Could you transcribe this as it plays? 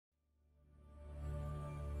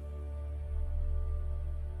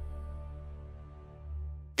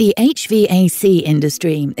The HVAC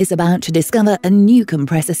industry is about to discover a new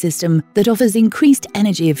compressor system that offers increased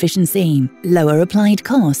energy efficiency, lower applied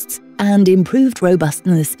costs, and improved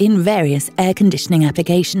robustness in various air conditioning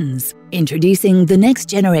applications. Introducing the next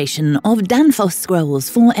generation of Danfoss Scrolls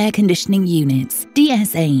for air conditioning units,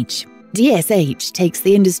 DSH. DSH takes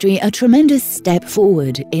the industry a tremendous step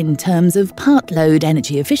forward in terms of part load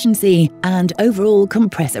energy efficiency and overall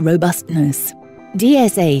compressor robustness.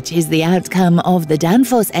 DSH is the outcome of the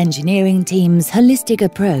Danfoss engineering team's holistic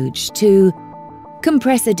approach to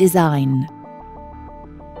compressor design,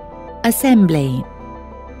 assembly,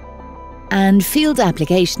 and field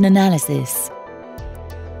application analysis.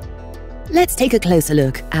 Let's take a closer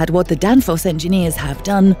look at what the Danfoss engineers have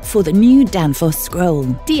done for the new Danfoss Scroll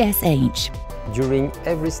DSH. During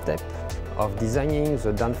every step of designing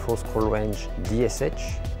the Danfoss Scroll range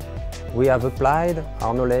DSH, we have applied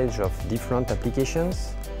our knowledge of different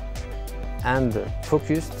applications and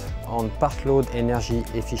focused on part load energy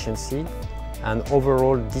efficiency and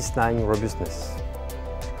overall design robustness.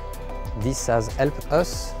 This has helped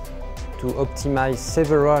us to optimize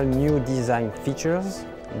several new design features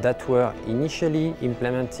that were initially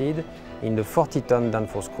implemented in the 40-ton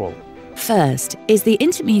Danfoss Scroll. First is the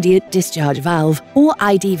intermediate discharge valve, or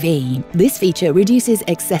IDV. This feature reduces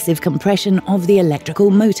excessive compression of the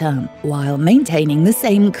electrical motor while maintaining the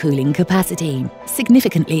same cooling capacity,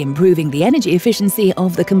 significantly improving the energy efficiency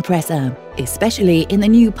of the compressor, especially in the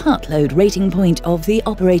new part load rating point of the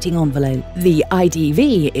operating envelope. The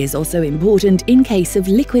IDV is also important in case of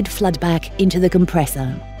liquid floodback into the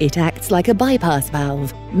compressor. It acts like a bypass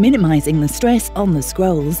valve, minimizing the stress on the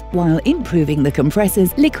scrolls while improving the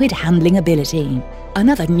compressor's liquid handling ability.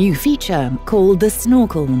 Another new feature, called the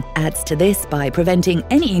snorkel, adds to this by preventing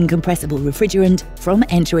any incompressible refrigerant from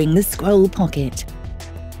entering the scroll pocket.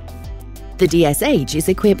 The DSH is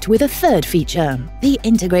equipped with a third feature, the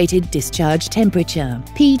integrated discharge temperature,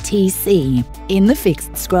 PTC, in the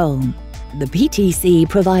fixed scroll. The PTC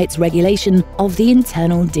provides regulation of the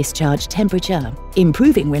internal discharge temperature,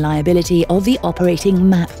 improving reliability of the operating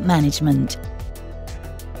map management.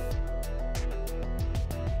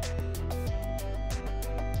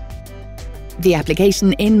 The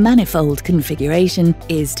application in manifold configuration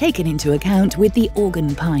is taken into account with the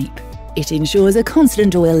organ pipe. It ensures a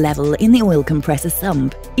constant oil level in the oil compressor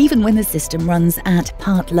sump, even when the system runs at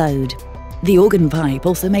part load. The organ pipe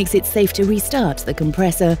also makes it safe to restart the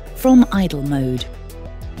compressor from idle mode.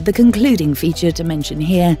 The concluding feature to mention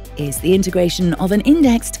here is the integration of an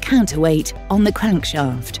indexed counterweight on the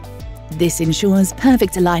crankshaft. This ensures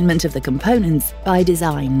perfect alignment of the components by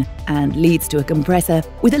design and leads to a compressor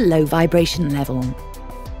with a low vibration level.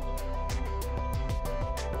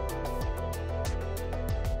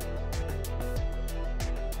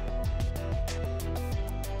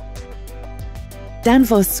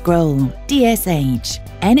 Danfoss Scroll DSH,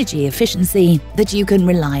 energy efficiency that you can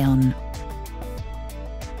rely on.